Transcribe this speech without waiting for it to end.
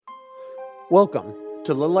Welcome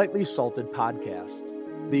to the Lightly Salted Podcast.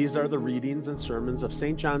 These are the readings and sermons of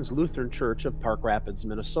St. John's Lutheran Church of Park Rapids,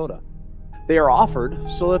 Minnesota. They are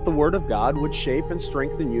offered so that the Word of God would shape and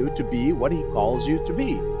strengthen you to be what He calls you to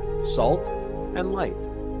be, salt and light.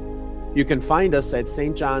 You can find us at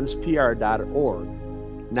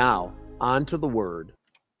stjohnspr.org. Now, on to the Word.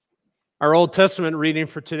 Our Old Testament reading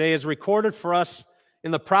for today is recorded for us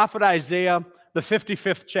in the prophet Isaiah, the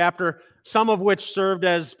 55th chapter, some of which served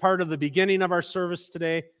as part of the beginning of our service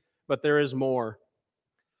today, but there is more.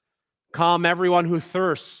 Come, everyone who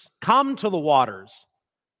thirsts, come to the waters.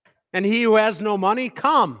 And he who has no money,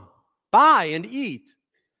 come, buy and eat.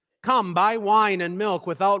 Come, buy wine and milk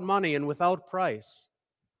without money and without price.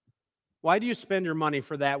 Why do you spend your money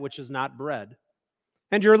for that which is not bread,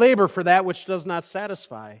 and your labor for that which does not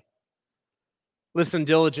satisfy? Listen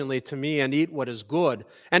diligently to me and eat what is good,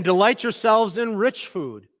 and delight yourselves in rich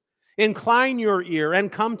food. Incline your ear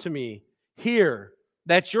and come to me. Hear,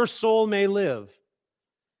 that your soul may live.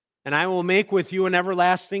 And I will make with you an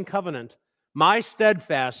everlasting covenant, my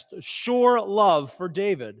steadfast, sure love for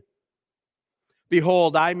David.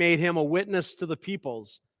 Behold, I made him a witness to the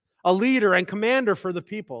peoples, a leader and commander for the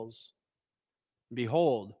peoples.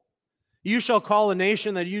 Behold, you shall call a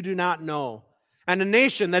nation that you do not know, and a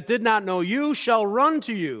nation that did not know you shall run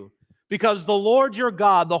to you, because the Lord your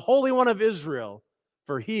God, the Holy One of Israel,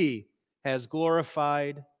 for he has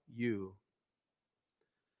glorified you.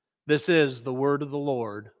 This is the word of the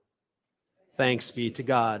Lord. Thanks be to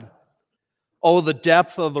God. Oh, the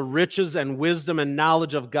depth of the riches and wisdom and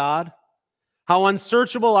knowledge of God! How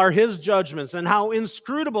unsearchable are his judgments, and how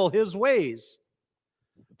inscrutable his ways!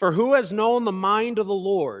 For who has known the mind of the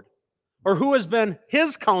Lord, or who has been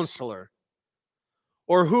his counselor?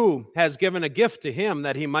 Or who has given a gift to him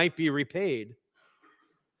that he might be repaid?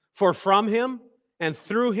 For from him and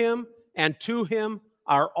through him and to him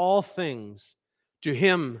are all things. To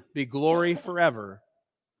him be glory forever.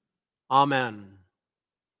 Amen.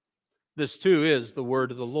 This too is the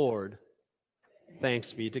word of the Lord.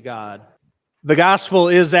 Thanks be to God. The gospel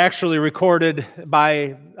is actually recorded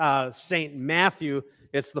by St. Matthew.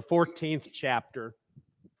 It's the 14th chapter.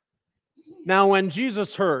 Now, when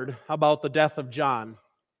Jesus heard about the death of John,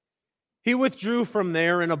 he withdrew from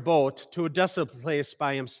there in a boat to a desolate place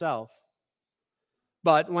by himself.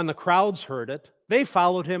 But when the crowds heard it, they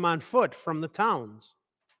followed him on foot from the towns.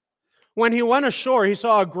 When he went ashore, he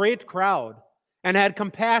saw a great crowd and had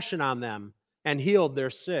compassion on them and healed their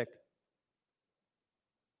sick.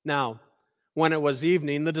 Now, when it was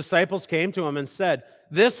evening, the disciples came to him and said,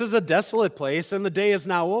 "This is a desolate place, and the day is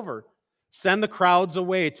now over. Send the crowds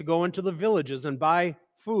away to go into the villages and buy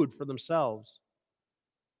food for themselves."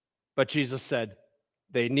 But Jesus said,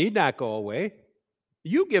 "They need not go away.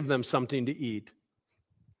 You give them something to eat."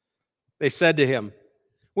 They said to him,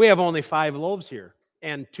 "We have only 5 loaves here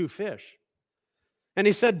and 2 fish." And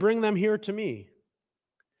he said, "Bring them here to me."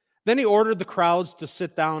 Then he ordered the crowds to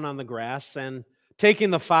sit down on the grass, and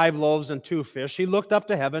taking the 5 loaves and 2 fish, he looked up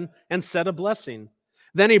to heaven and said a blessing.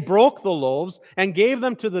 Then he broke the loaves and gave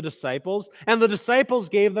them to the disciples, and the disciples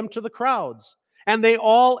gave them to the crowds. And they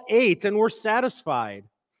all ate and were satisfied.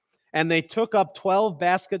 And they took up 12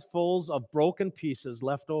 basketfuls of broken pieces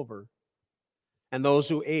left over. And those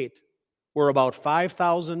who ate were about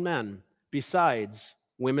 5,000 men, besides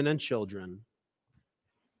women and children.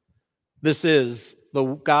 This is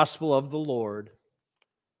the gospel of the Lord.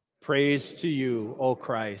 Praise to you, O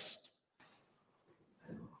Christ.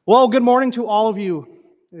 Well, good morning to all of you.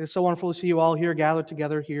 It is so wonderful to see you all here gathered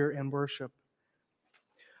together here in worship.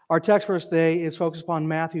 Our text for today is focused upon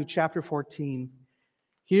Matthew chapter 14.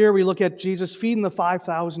 Here we look at Jesus feeding the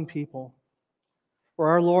 5,000 people, where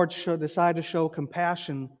our Lord decided to show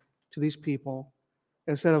compassion to these people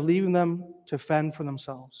instead of leaving them to fend for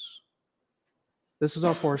themselves. This is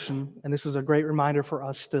our portion, and this is a great reminder for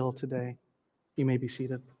us still today. You may be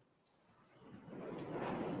seated.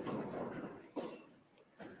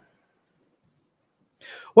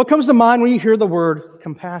 What comes to mind when you hear the word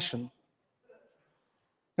compassion?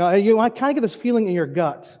 Now, you might kind of get this feeling in your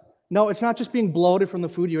gut. No, it's not just being bloated from the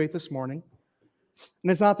food you ate this morning. And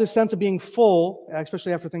it's not this sense of being full,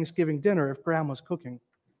 especially after Thanksgiving dinner if Grandma's cooking.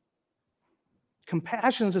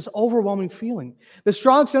 Compassion is this overwhelming feeling, the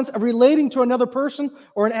strong sense of relating to another person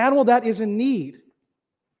or an animal that is in need.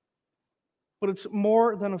 But it's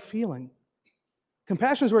more than a feeling.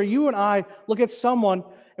 Compassion is where you and I look at someone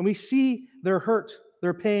and we see their hurt,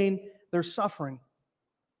 their pain, their suffering.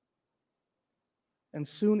 And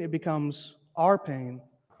soon it becomes our pain,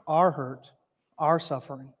 our hurt, our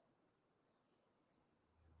suffering.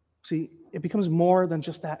 See, it becomes more than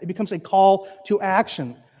just that. It becomes a call to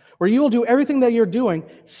action, where you will do everything that you're doing,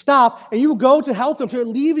 stop, and you will go to help them to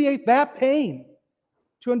alleviate that pain,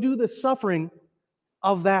 to undo the suffering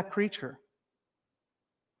of that creature.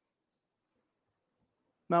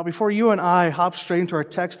 Now, before you and I hop straight into our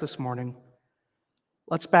text this morning,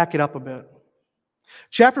 let's back it up a bit.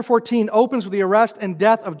 Chapter 14 opens with the arrest and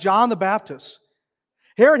death of John the Baptist.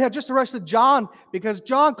 Herod had just arrested John because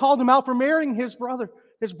John called him out for marrying his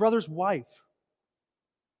brother's wife.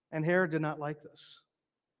 And Herod did not like this.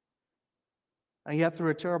 And yet, through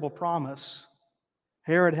a terrible promise,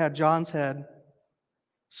 Herod had John's head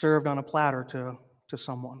served on a platter to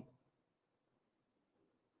someone.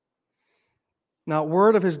 Now,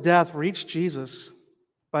 word of his death reached Jesus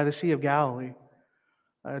by the Sea of Galilee,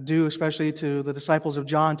 due especially to the disciples of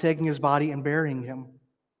John taking his body and burying him.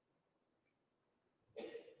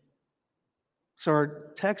 So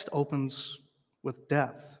our text opens with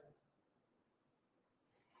death.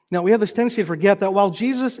 Now, we have this tendency to forget that while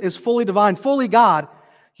Jesus is fully divine, fully God,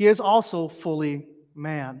 he is also fully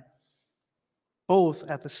man, both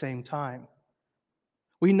at the same time.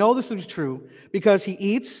 We know this to be true because he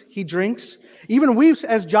eats, he drinks, even weeps,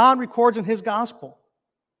 as John records in his gospel.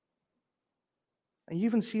 And you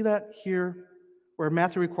even see that here where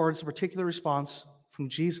Matthew records a particular response from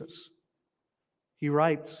Jesus. He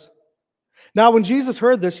writes, "Now when Jesus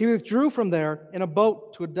heard this, he withdrew from there in a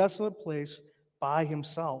boat to a desolate place by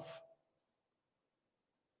himself."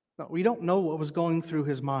 Now, we don't know what was going through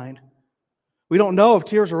his mind. We don't know if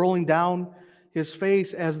tears were rolling down his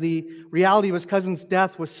face as the reality of his cousin's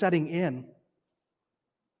death was setting in.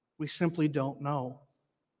 We simply don't know.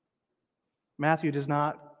 Matthew does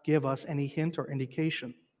not give us any hint or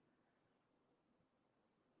indication.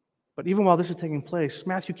 But even while this is taking place,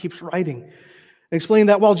 Matthew keeps writing and explaining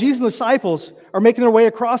that while Jesus and the disciples are making their way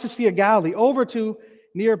across the Sea of Galilee over to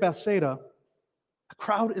near Bethsaida, a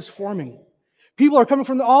crowd is forming. People are coming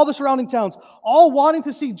from all the surrounding towns, all wanting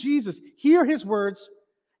to see Jesus, hear his words,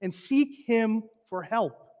 and seek him for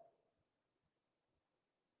help.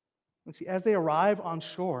 And see, as they arrive on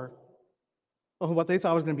shore, what they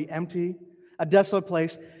thought was going to be empty, a desolate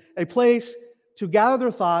place, a place to gather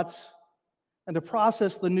their thoughts and to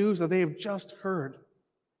process the news that they have just heard,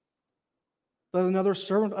 that another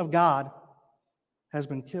servant of God has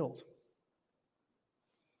been killed.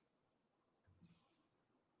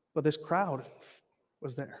 But this crowd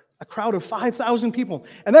was there, a crowd of 5,000 people,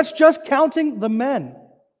 and that's just counting the men.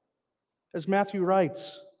 As Matthew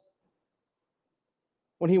writes,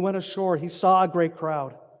 when he went ashore, he saw a great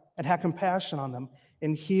crowd and had compassion on them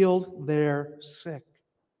and healed their sick.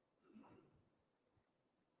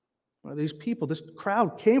 Well, these people, this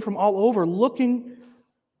crowd came from all over looking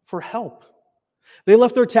for help. They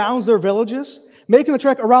left their towns, their villages, making the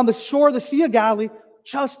trek around the shore of the Sea of Galilee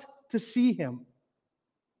just to see him.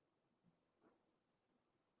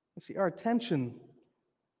 See, our attention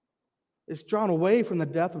is drawn away from the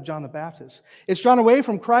death of John the Baptist. It's drawn away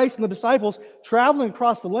from Christ and the disciples traveling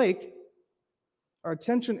across the lake. Our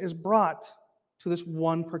attention is brought to this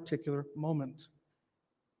one particular moment.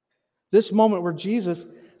 This moment where Jesus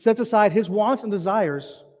sets aside his wants and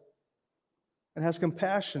desires and has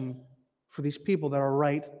compassion for these people that are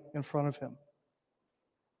right in front of him.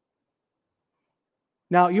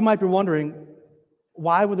 Now, you might be wondering,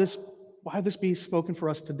 why would this be spoken for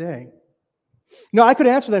us today? I could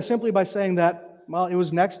answer that simply by saying that, well, it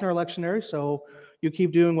was next in our lectionary, so you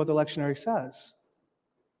keep doing what the lectionary says.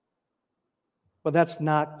 But that's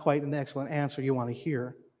not quite an excellent answer you want to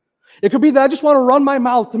hear. It could be that I just want to run my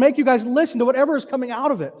mouth to make you guys listen to whatever is coming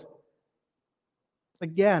out of it.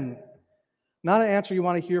 Again, not an answer you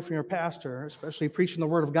want to hear from your pastor, especially preaching the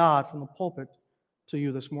Word of God from the pulpit to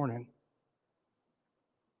you this morning.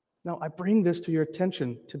 No, I bring this to your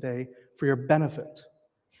attention today for your benefit.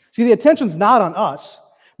 See, the attention's not on us.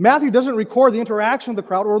 Matthew doesn't record the interaction of the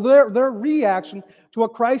crowd or their reaction to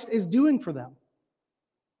what Christ is doing for them.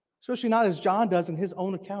 Especially not as John does in his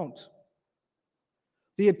own account.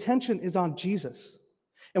 The attention is on Jesus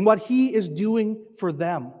and what he is doing for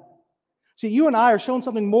them. See, you and I are shown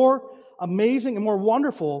something more amazing and more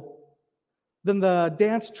wonderful than the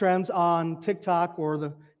dance trends on TikTok or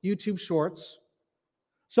the YouTube shorts.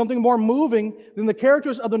 Something more moving than the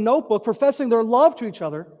characters of The Notebook professing their love to each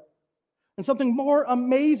other. And something more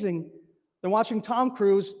amazing than watching Tom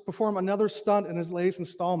Cruise perform another stunt in his latest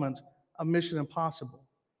installment of Mission Impossible.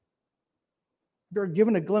 You're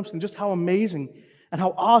given a glimpse into just how amazing and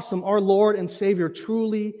how awesome our Lord and Savior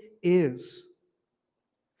truly is.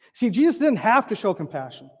 See, Jesus didn't have to show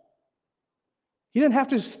compassion. He didn't have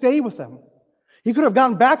to stay with them. He could have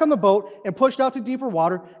gotten back on the boat and pushed out to deeper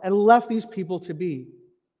water and left these people to be.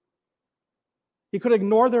 He could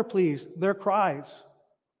ignore their pleas, their cries.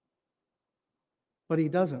 But he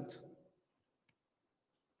doesn't.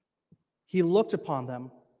 He looked upon them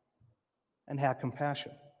and had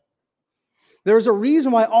compassion. There's a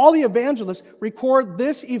reason why all the evangelists record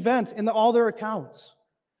this event in all their accounts.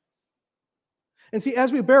 And see,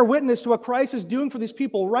 as we bear witness to what Christ is doing for these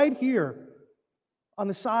people right here on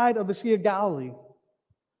the side of the Sea of Galilee,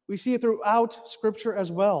 we see it throughout Scripture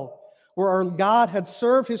as well, where our God had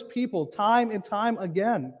served his people time and time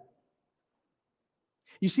again.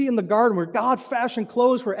 You see in the garden where God fashioned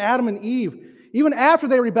clothes for Adam and Eve, even after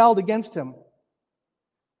they rebelled against him.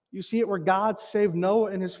 You see it where God saved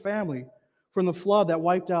Noah and his family from the flood that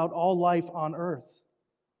wiped out all life on earth.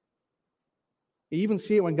 You even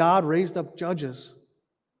see it when God raised up judges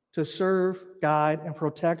to serve, guide, and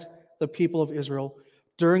protect the people of Israel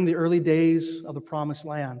during the early days of the Promised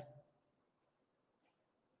Land.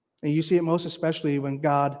 And you see it most especially when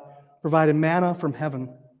God provided manna from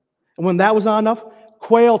heaven. And when that was not enough,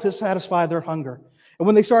 quail to satisfy their hunger. And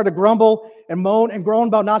when they started to grumble and moan and groan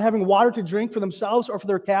about not having water to drink for themselves or for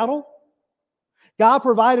their cattle, God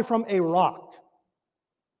provided from a rock.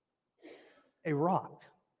 A rock.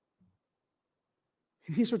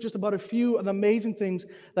 And these are just about a few of the amazing things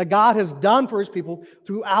that God has done for his people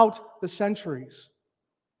throughout the centuries.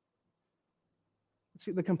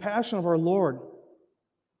 See, the compassion of our Lord,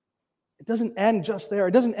 it doesn't end just there.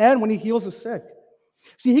 It doesn't end when he heals the sick.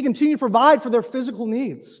 See, he continued to provide for their physical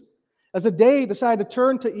needs as the day decided to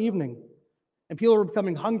turn to evening, and people were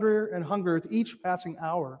becoming hungrier and hungrier with each passing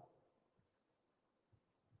hour.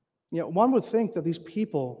 Yet one would think that these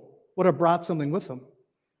people would have brought something with them,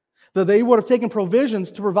 that they would have taken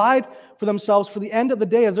provisions to provide for themselves for the end of the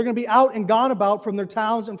day as they're going to be out and gone about from their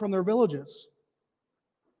towns and from their villages.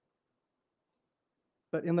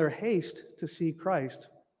 But in their haste to see Christ,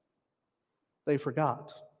 they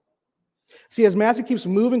forgot. See, as Matthew keeps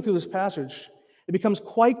moving through this passage, it becomes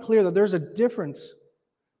quite clear that there's a difference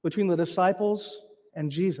between the disciples and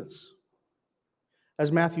Jesus. As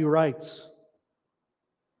Matthew writes,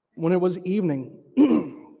 when it was evening,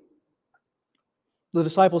 the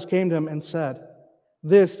disciples came to him and said,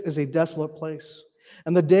 "This is a desolate place,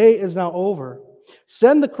 and the day is now over.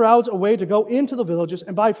 Send the crowds away to go into the villages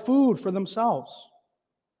and buy food for themselves."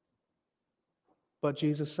 But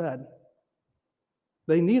Jesus said,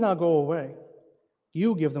 "They need not go away.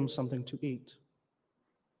 You give them something to eat."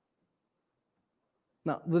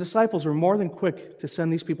 Now, the disciples were more than quick to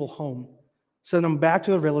send these people home, send them back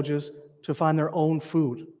to their villages to find their own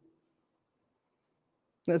food.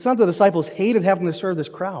 It's not the disciples hated having to serve this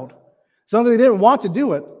crowd. It's not that they didn't want to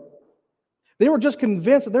do it. They were just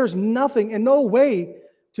convinced that there's nothing and no way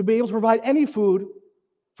to be able to provide any food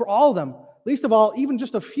for all of them, least of all, even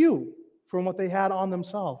just a few from what they had on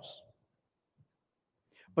themselves.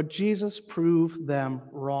 But Jesus proved them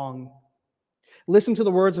wrong. Listen to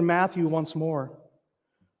the words of Matthew once more.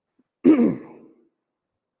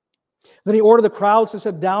 Then he ordered the crowds to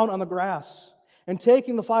sit down on the grass, and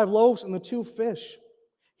taking the 5 loaves and the 2 fish,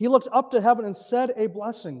 he looked up to heaven and said a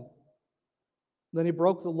blessing. Then he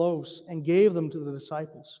broke the loaves and gave them to the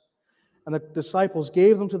disciples, and the disciples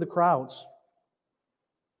gave them to the crowds,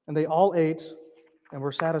 and they all ate and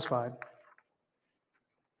were satisfied.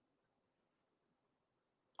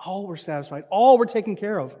 All were satisfied. All were taken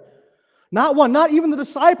care of. Not one, not even the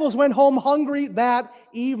disciples went home hungry that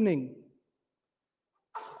evening.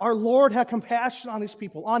 Our Lord had compassion on his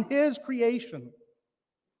people, on his creation.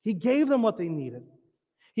 He gave them what they needed.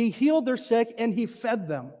 He healed their sick and he fed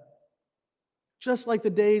them. Just like the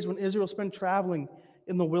days when Israel spent traveling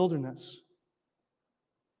in the wilderness.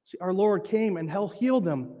 See, our Lord came and healed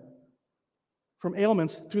them from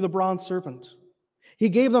ailments through the bronze serpent. He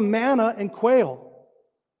gave them manna and quail.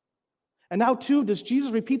 And now, too, does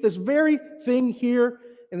Jesus repeat this very thing here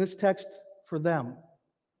in this text for them,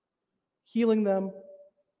 healing them,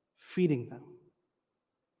 feeding them.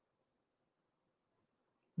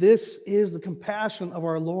 This is the compassion of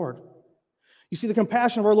our Lord. You see, the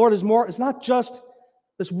compassion of our Lord is more, it's not just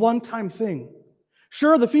this one-time thing.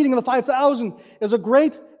 Sure, the feeding of the 5,000 is a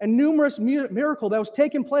great and numerous miracle that was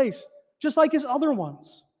taking place, just like his other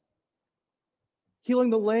ones. Healing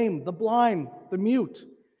the lame, the blind, the mute,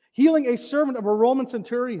 healing a servant of a Roman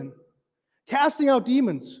centurion, casting out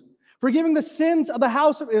demons, forgiving the sins of the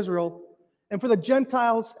house of Israel, and for the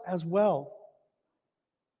Gentiles as well.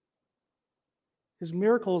 His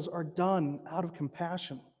miracles are done out of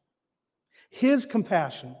compassion. His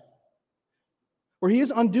compassion, where he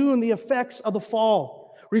is undoing the effects of the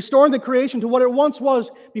fall, restoring the creation to what it once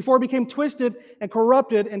was before it became twisted and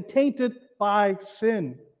corrupted and tainted by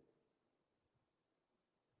sin.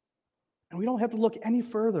 And we don't have to look any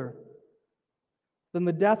further than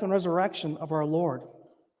the death and resurrection of our Lord.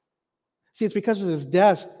 See, it's because of his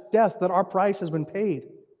death that our price has been paid.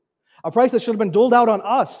 A price that should have been doled out on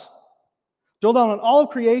us, doled out on all of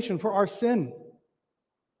creation for our sin.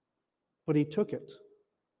 But he took it.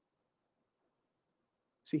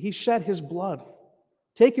 See, he shed his blood,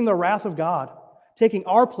 taking the wrath of God, taking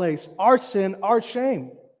our place, our sin, our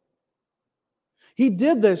shame. He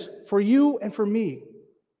did this for you and for me.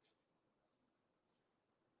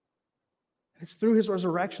 It's through his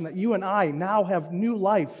resurrection that you and I now have new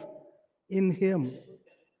life in him.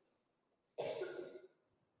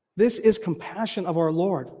 This is compassion of our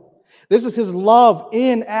Lord. This is his love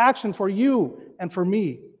in action for you and for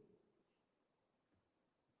me.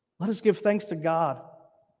 Let us give thanks to God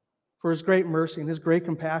for his great mercy and his great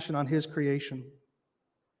compassion on his creation.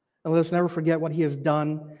 And let us never forget what he has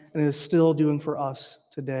done and is still doing for us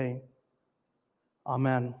today.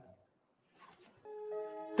 Amen.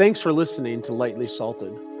 Thanks for listening to Lightly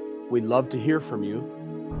Salted. We'd love to hear from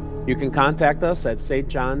you. You can contact us at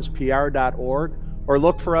stjohnspr.org or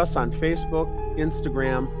look for us on Facebook,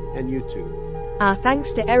 Instagram, and YouTube. Our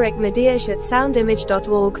thanks to Eric Mediash at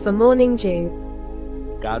soundimage.org for Morning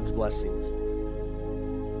Dew. God's blessings.